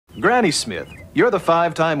Granny Smith, you're the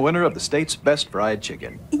 5-time winner of the state's best fried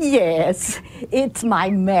chicken. Yes, it's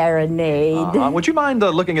my marinade. Would you mind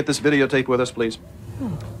looking at this videotape with us, please?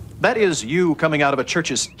 That is you coming out of a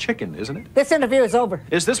church's chicken, isn't it? This interview is over.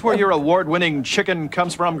 Is this where your award-winning chicken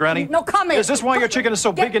comes from, Granny? No comment. Is this why your chicken is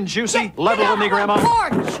so big and juicy? Level with me, Grandma.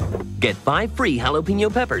 Get 5 free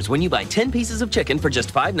jalapeno peppers when you buy 10 pieces of chicken for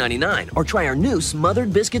just $5.99. Or try our new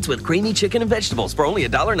smothered biscuits with creamy chicken and vegetables for only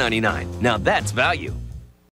 $1.99. Now that's value.